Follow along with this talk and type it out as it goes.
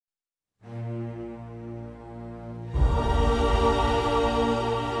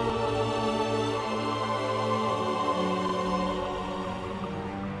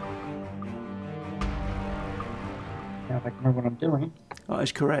doing. That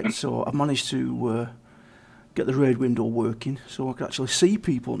is correct. So I've managed to get the raid window working, so I can actually see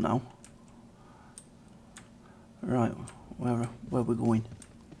people now. Right, where are we going?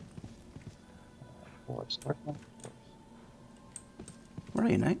 Force. Where's my force? Where are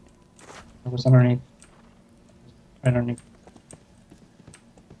you, Nate? It was underneath. Right underneath.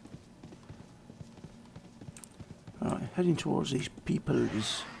 Right, heading towards these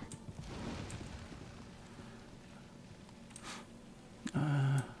peoples.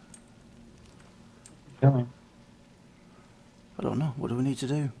 Doing. I don't know. What do we need to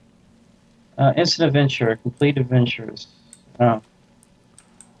do? Instant adventure. Complete adventures. Oh,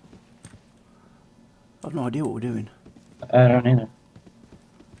 I've no idea what we're doing. I don't either.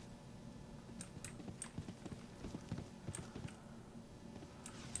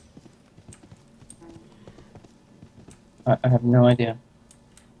 I have no idea.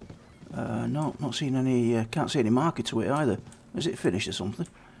 No, not seeing any. Can't see any marker to it either. Is it finished or something?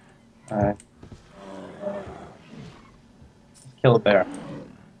 Kill a bear.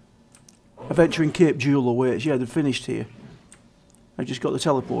 Adventure in Cape Jewel awaits. Yeah, they're finished here. I just got the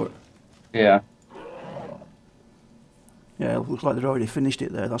teleport. Yeah. Yeah, it looks like they'd already finished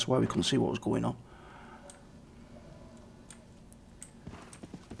it there. That's why we couldn't see what was going on.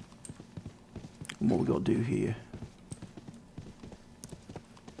 And what we got to do here?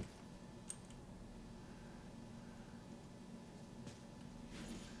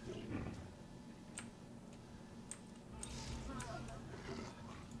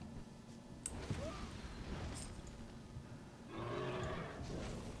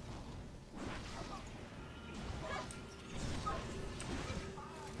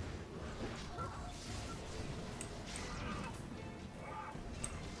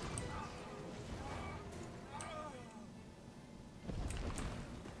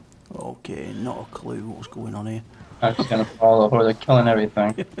 Okay, not a clue what was going on here. I'm just gonna follow where they're killing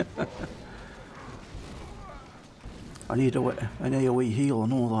everything. I need an AoE heal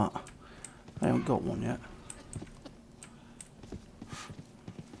and all that. I haven't got one yet.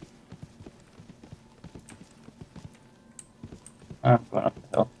 I'm going up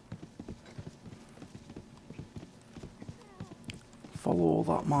the hill. Follow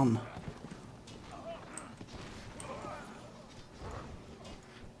that man.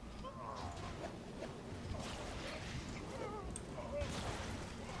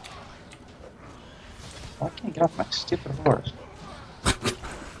 Why can't I get off my stupid horse?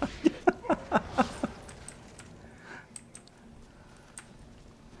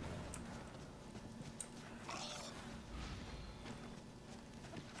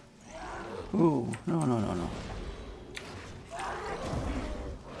 Ooh, no.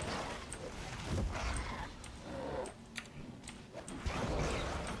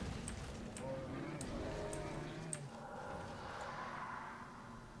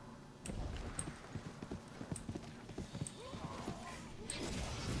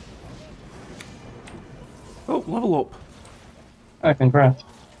 Oh, level up. Oh, congrats.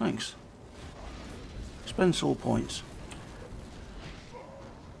 Thanks. Spend soul points.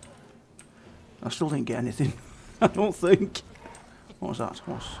 I still didn't get anything. I don't think. What was that?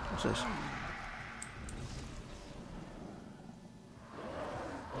 What's this?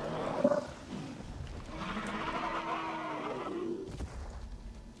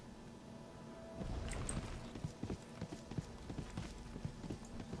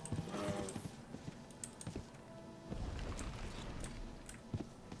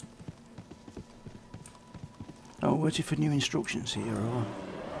 Oh, waiting for new instructions here, or...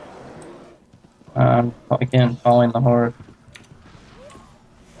 Again, following the horde.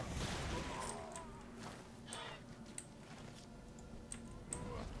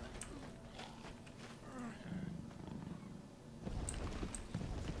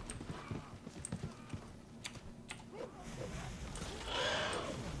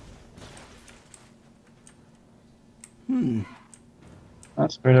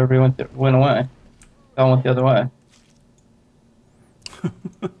 That's weird. Everyone went away. All went the other way.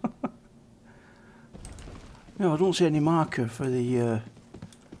 No, I don't see any marker for the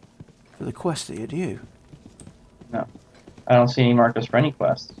quest here, do you? No. I don't see any markers for any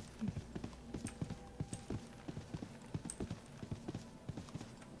quests.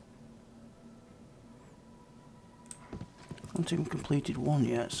 I haven't even completed one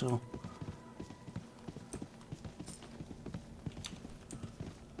yet, so...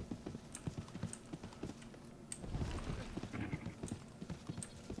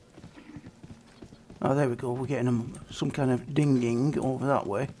 Oh, there we go. We're getting some kind of dinging over that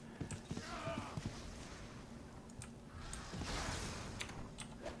way.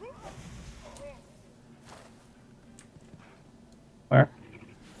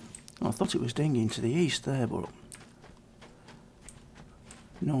 I thought it was dinging to the east there, but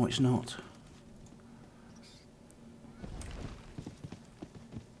no, it's not.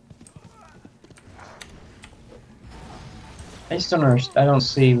 I just don't understand. I don't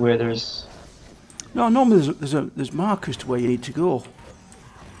see where there's... No, normally there's markers to where you need to go.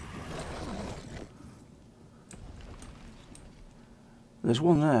 There's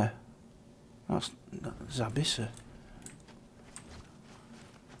one that's Zabissa.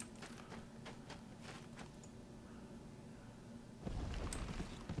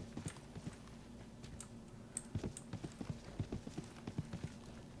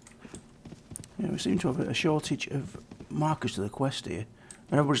 Yeah, we seem to have a shortage of markers to the quest here.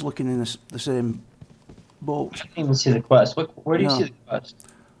 And everybody's looking in the same boat. I can't even see the quest. Where do you No. see the quest?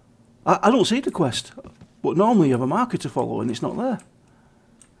 I don't see the quest, but normally you have a marker to follow and it's not there.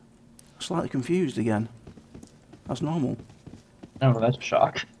 Slightly confused again. That's normal. Oh, that's a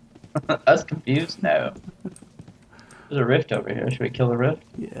shock. I was confused now. There's a rift over here. Should we kill the rift?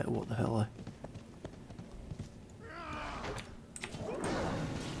 Yeah, what the hell?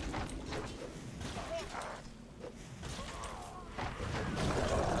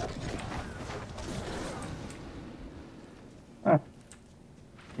 Huh.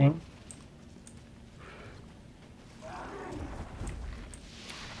 Ding.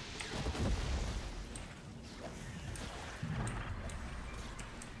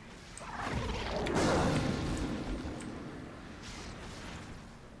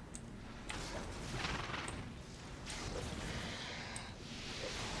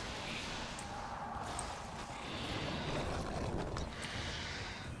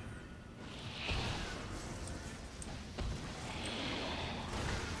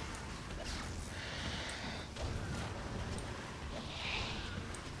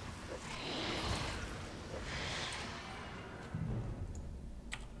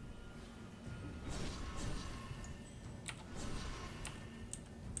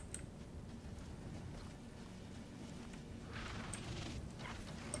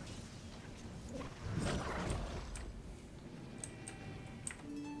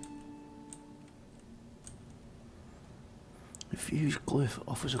 Fuse glyph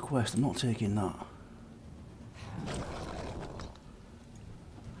offers a quest. I'm not taking that.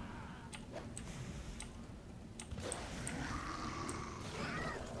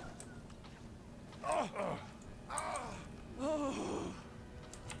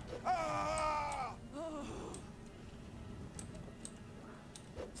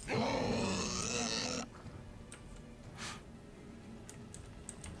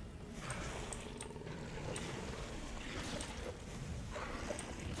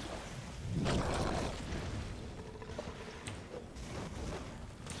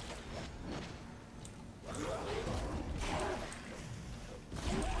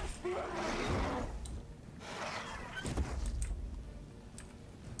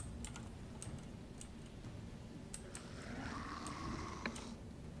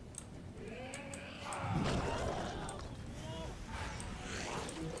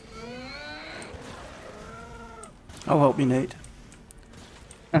 I'll help you, Nate.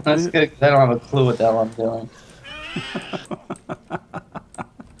 That's good, 'cause I don't have a clue what the hell I'm doing.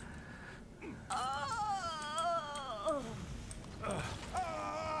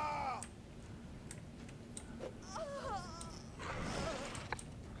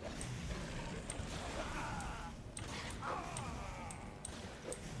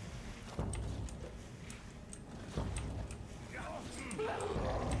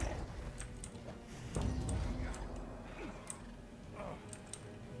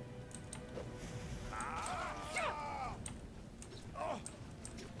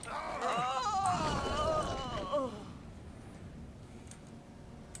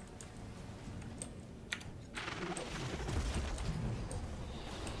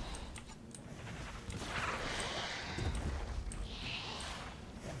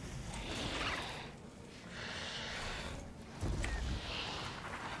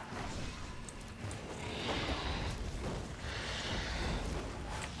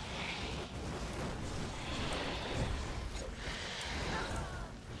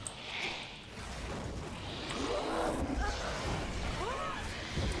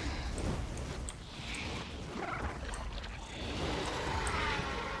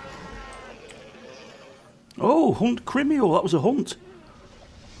 Oh, hunt Crimeo. That was a hunt.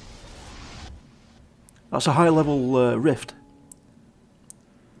 That's a high level rift.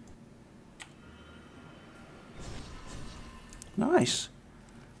 Nice.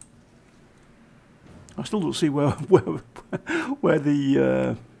 I still don't see where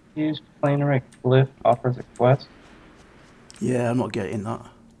the Use Cleric glyph offers a quest. yeah, I'm not getting that.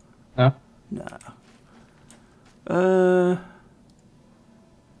 No? Nah.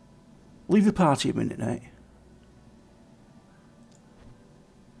 Leave the party a minute, Nate.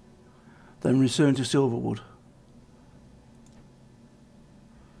 Then return to Silverwood.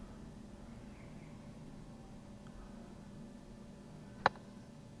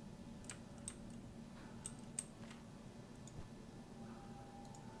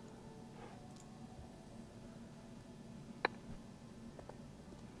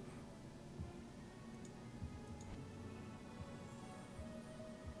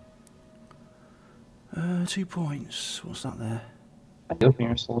 Two points. What's that there? I open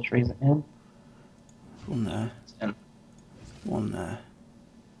your soul trees again. One there. And One there.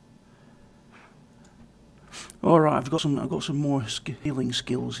 All right, I've got some more healing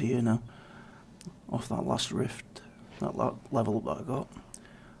skills here now. Off that last rift, that level up that I got.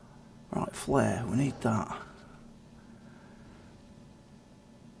 Right, flare. We need that.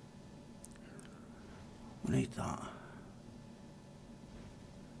 We need that.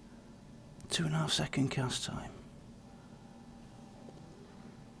 2.5 second cast time.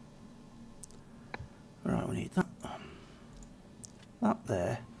 Right, we need that. That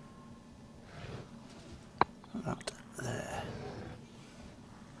there. That there.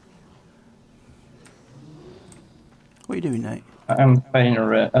 What are you doing, Nate? I'm fighting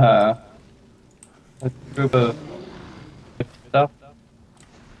a group of stuff.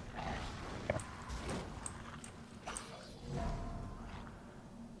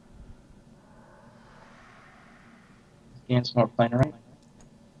 Getting some more playing around.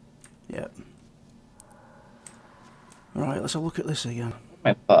 Yep. Right, let's have a look at this again.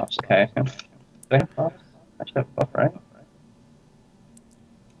 My buffs, okay. Do I have buffs? I should have a buff, right?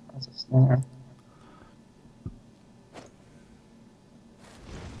 That's a snare.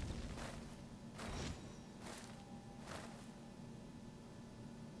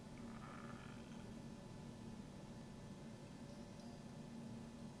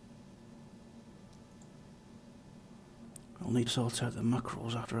 I'll need to sort out the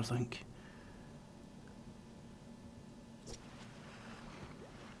macros after, I think.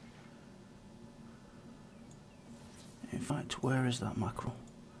 In fact, where is that macro?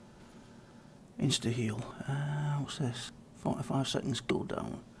 Insta heal. What's this? 45 seconds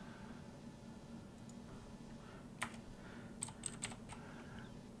cooldown.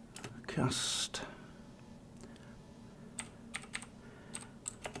 Cast.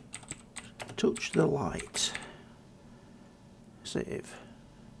 Touch the light. Save.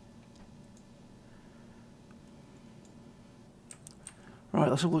 Right,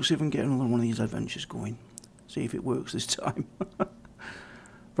 let's have a look, see if we can get another one of these adventures going. See if it works this time.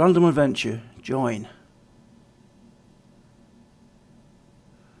 Random adventure, join.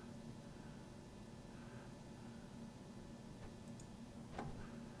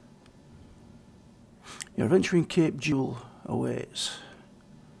 Your adventure in Cape Jewel awaits.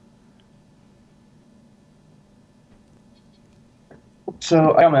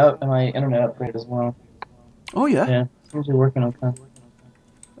 So I got my internet upgrade as well. Oh yeah? Yeah, seems to be working okay.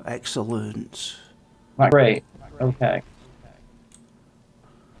 Excellent. Not great. Okay.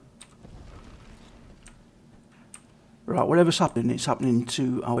 Right, whatever's happening, it's happening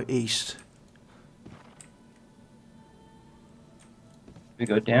to our east. We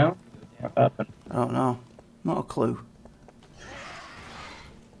go down or up? And I don't know. Not a clue.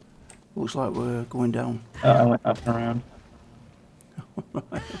 Looks like we're going down. I went up and around.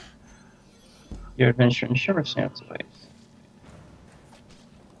 Your adventure in Shimmer Sands awaits.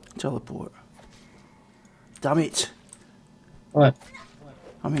 Teleport. Damn it! What?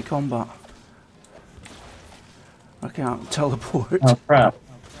 I'm in combat. I can't teleport. Oh crap.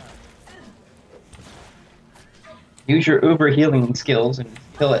 Use your uber healing skills and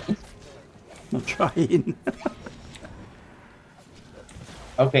kill it. I'm trying.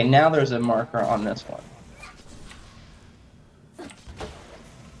 Okay, now there's a marker on this one.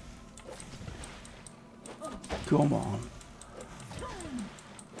 Come on.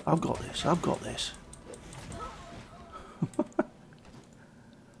 I've got this, I've got this.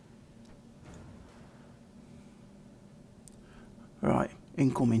 Right,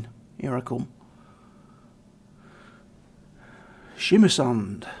 incoming. Here I come. Shimmer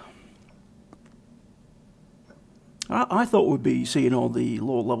Sand. I thought we'd be seeing all the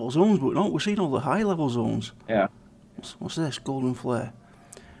low level zones, but no, we're seeing all the high level zones. Yeah. What's this? Golden Flare.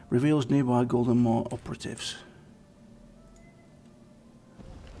 Reveals nearby Golden Maw operatives.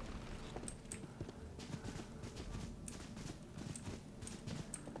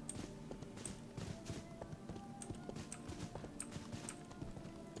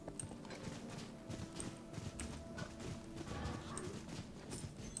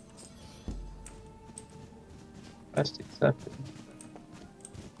 Quest accepted.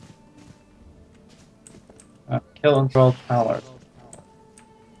 Kill enthralled howler.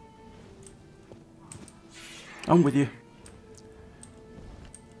 I'm with you.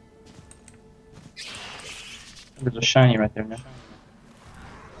 There's a shiny right there now.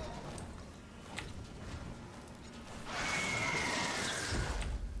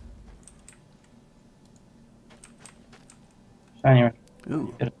 Shiny right there.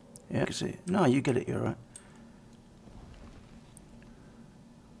 Ooh. Yeah, I can see it. No, you get it, you're right.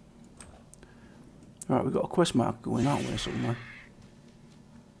 Right, we've got a quest mark going out there somewhere.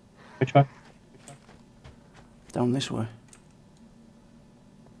 Which one? Down this way.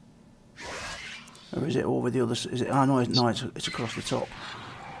 Or is it over the other side? Is it? Oh, no, it's across the top.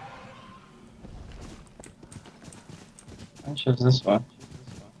 It shows this one.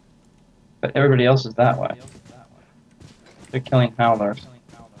 But everybody else is that way. They're killing howlers.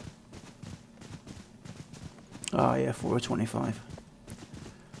 Ah, yeah, 425.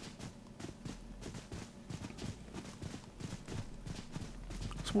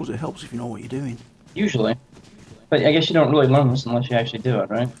 I suppose it helps if you know what you're doing. Usually. But I guess you don't really learn this unless you actually do it,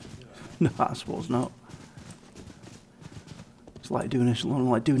 right? No, I suppose not. It's like doing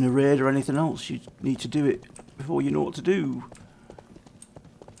a raid or anything else. You need to do it before you know what to do.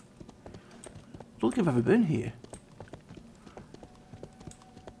 I don't think I've ever been here.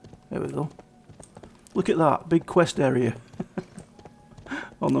 There we go. Look at that big quest area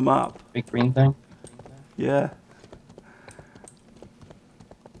on the map. Big green thing? Yeah.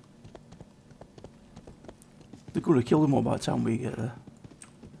 They're going to kill them all by the time we get there.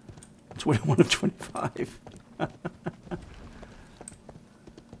 21 of 25.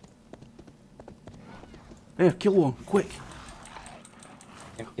 Here, kill one, quick.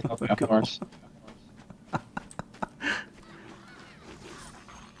 Get off my horse.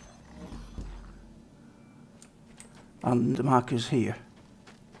 And the marker's here.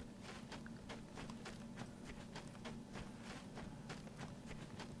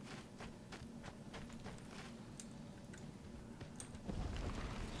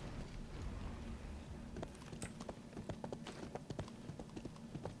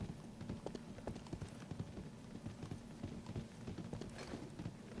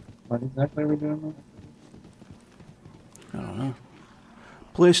 What exactly are we doing I don't know.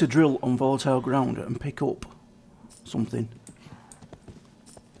 Place a drill on volatile ground and pick up something.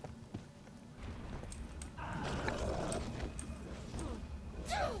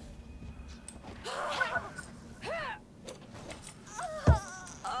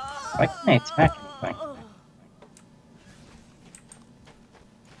 Why can't I attack anything?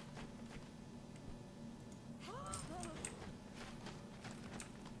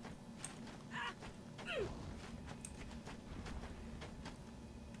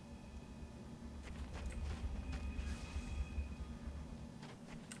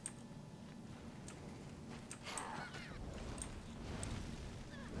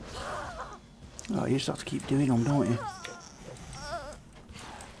 Oh, you just have to keep doing them, don't you?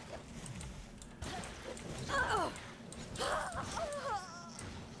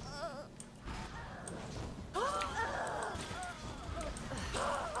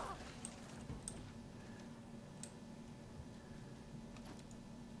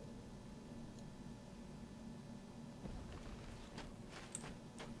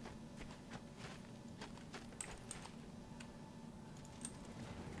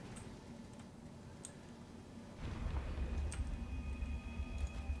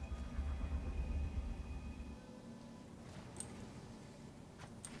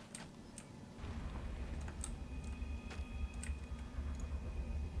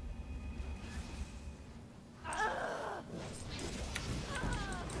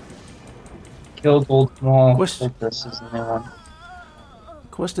 Kill gold small. Quest- This is the new one.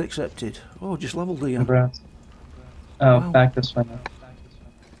 Quest accepted. Oh, just leveled again. Congrats. Oh, Wow. back this way now.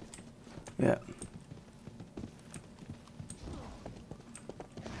 Yeah.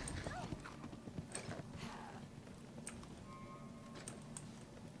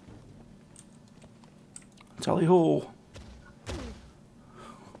 Tally ho.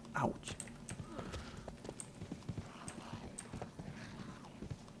 Ouch.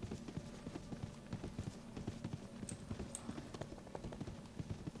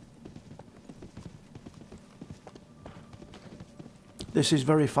 This is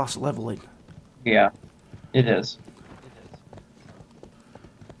very fast leveling. Yeah, it is.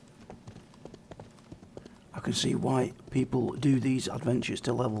 I can see why people do these adventures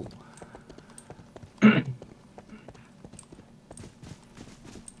to level.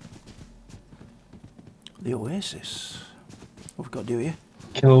 The Oasis. What have we got to do here?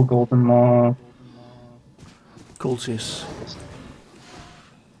 Kill golden maw. Cultists.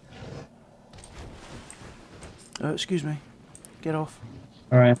 Excuse me. Get off.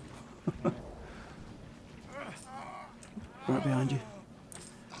 Alright. Right behind you.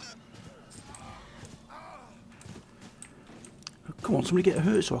 Come on, somebody get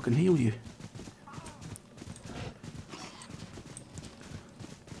hurt so I can heal you.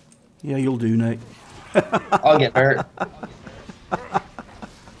 Yeah, you'll do, Nate. I'll get hurt.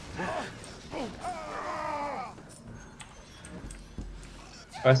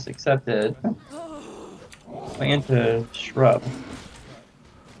 Quest accepted. Plant a shrub.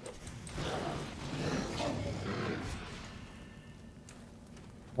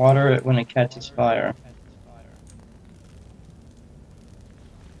 Water it when it catches fire.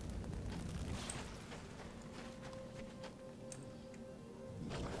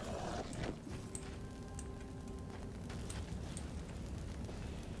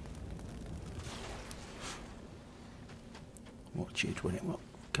 Watch it when it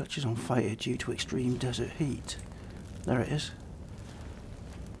catches on fire due to extreme desert heat. There it is.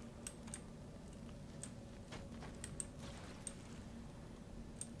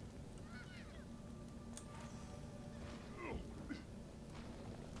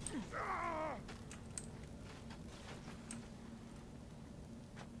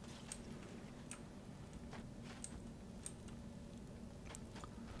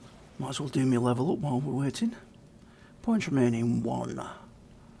 Might as well do me a level up while we're waiting. Points remaining 1.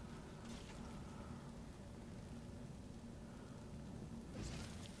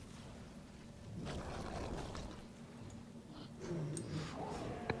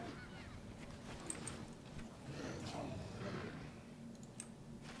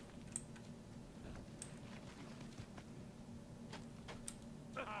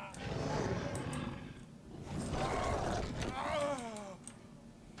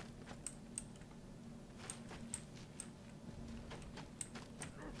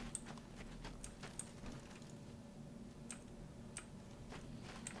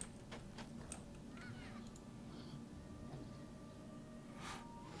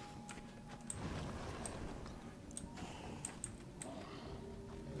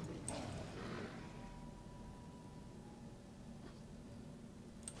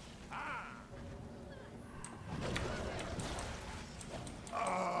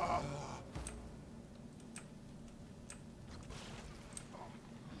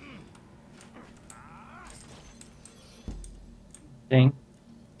 Ding.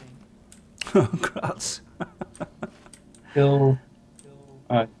 Oh, grats. Kill.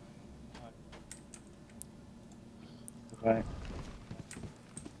 Right.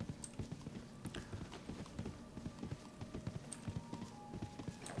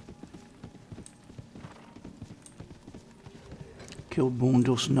 Kill bone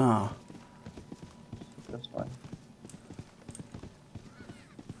dust now. That's fine.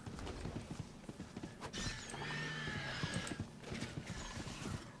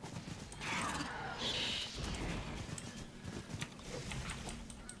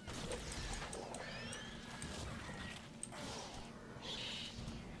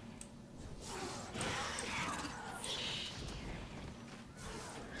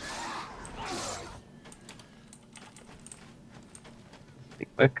 Be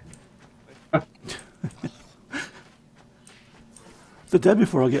quick. They're dead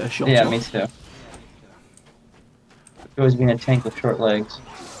before I get a shot Yeah, off. me too. Always being a tank with short legs.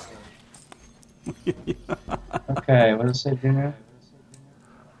 Okay, what does it say do now?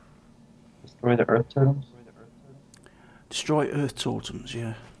 Destroy the earth totems? Destroy earth totems,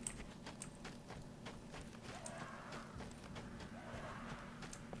 yeah.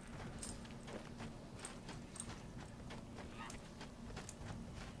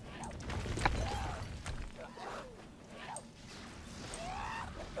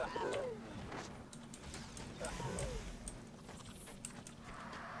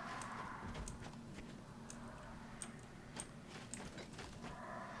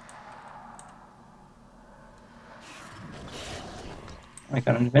 I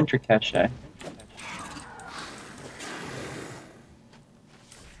got an adventure cache.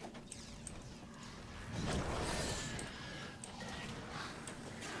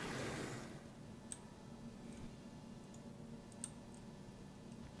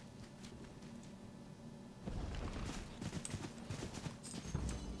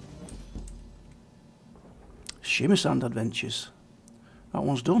 Shimmer Sand Adventures. That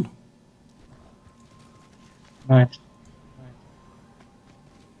one's done. Nice.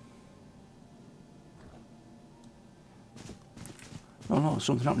 Oh no, there's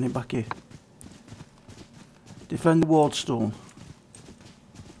something happening back here. Defend the ward stone.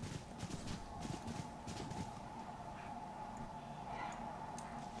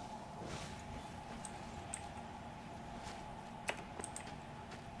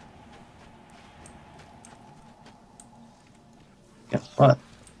 Guess what?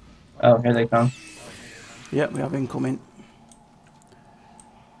 Oh, here they come. Yep, we have incoming.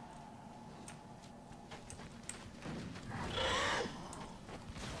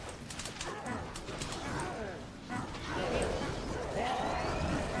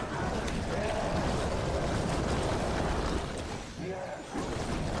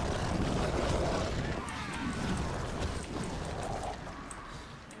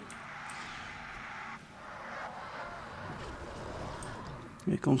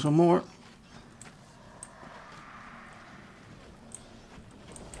 Here comes some more.